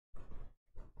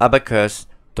Abaqus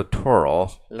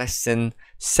tutorial lesson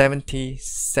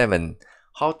 77,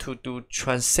 how to do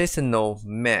transitional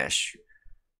mesh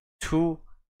 2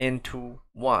 into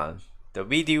 1. The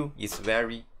video is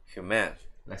very humane.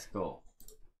 Let's go.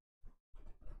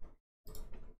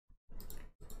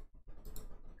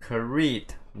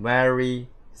 Create very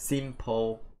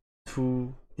simple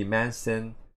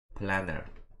 2-dimension planner.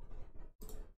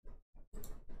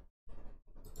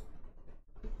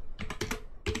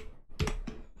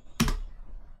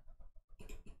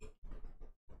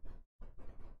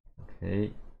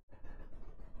 Okay.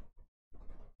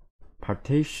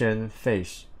 Partition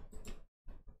face.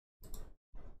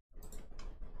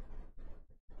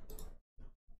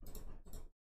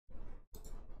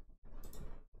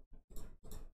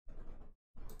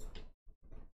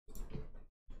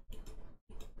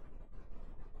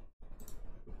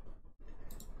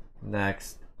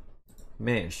 Next,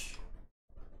 mesh.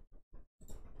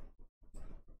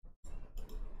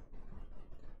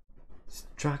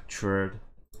 Structured.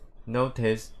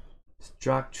 Notice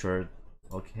structured.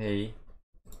 Okay.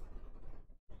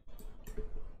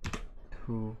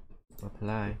 To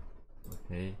apply.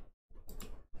 Okay.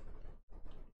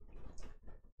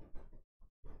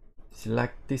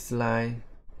 Select this line,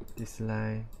 this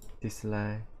line, this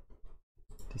line,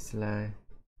 this line,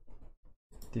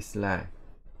 this line.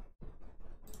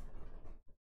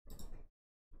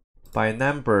 By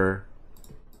number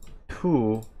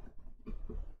 2,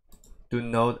 do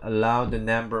not allow the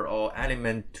number or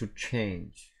element to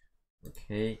change.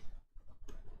 Okay.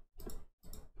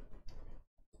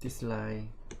 This line,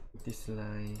 this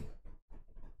line,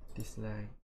 this line,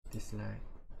 this line,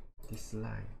 this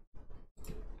line.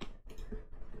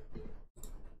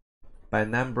 By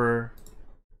number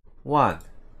 1.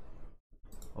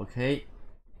 Okay.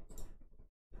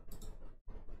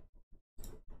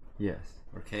 Yes.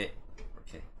 Okay.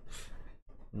 Okay.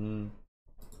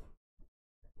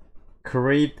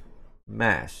 Create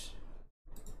mesh.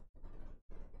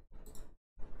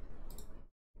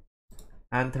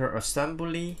 Enter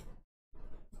assembly.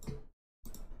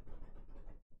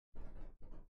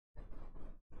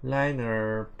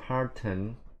 Liner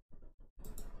pattern.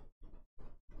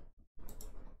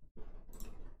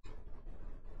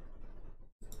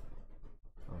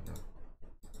 Oh no.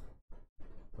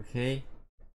 Okay.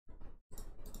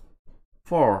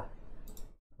 4.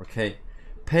 Okay.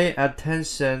 Pay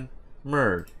attention.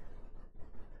 Merge.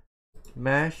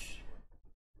 Mesh.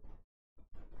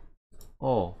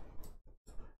 Oh.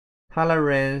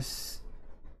 Tolerance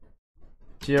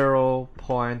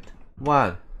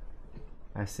 0.1.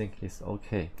 I think it's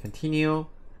okay. Continue.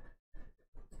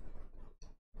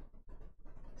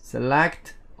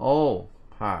 Select all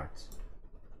parts.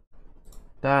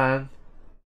 Done.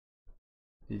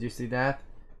 Did you see that?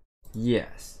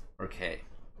 Yes. Okay.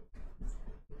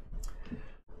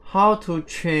 How to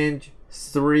change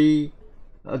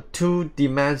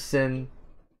 2-dimension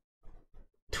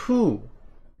to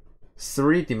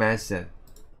 3-dimension.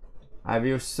 I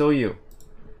will show you.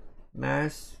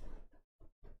 Mesh.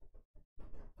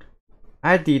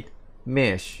 Edit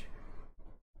mesh.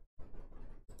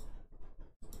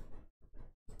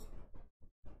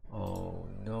 Oh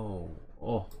no.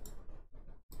 Oh.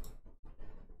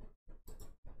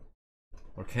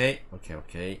 Okay.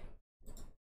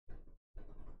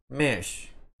 Mesh.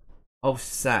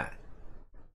 Offset.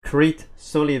 Create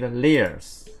solid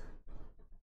layers.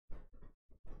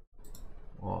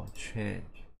 Oh,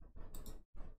 change.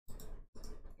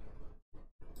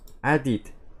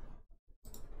 Edit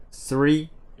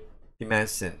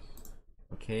 3-dimension.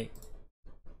 Okay.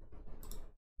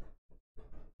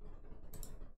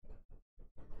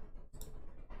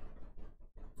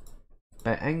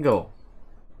 By angle.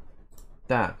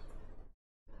 Done.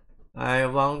 I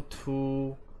want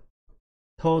to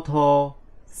total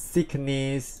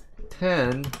thickness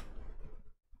 10,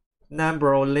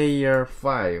 number of layer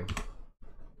 5.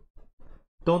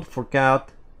 Don't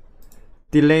forget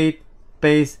delete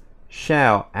base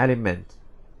shell element.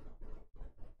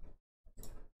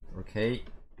 Okay.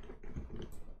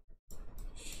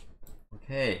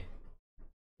 Okay.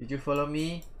 Did you follow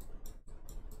me?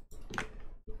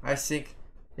 I think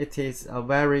it is a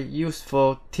very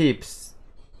useful tips.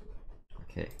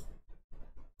 Okay.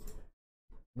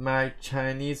 My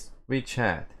Chinese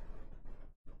WeChat.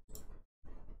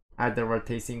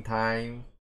 Advertising time.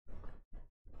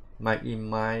 My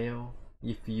email.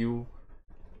 If your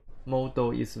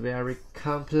model is very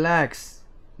complex,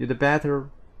 you'd better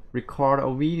record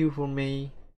a video for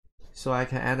me so I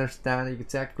can understand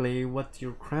exactly what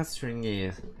your question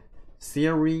is.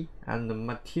 Theory and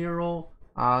material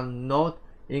are not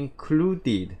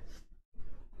included.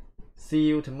 See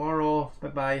you tomorrow. Bye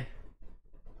bye.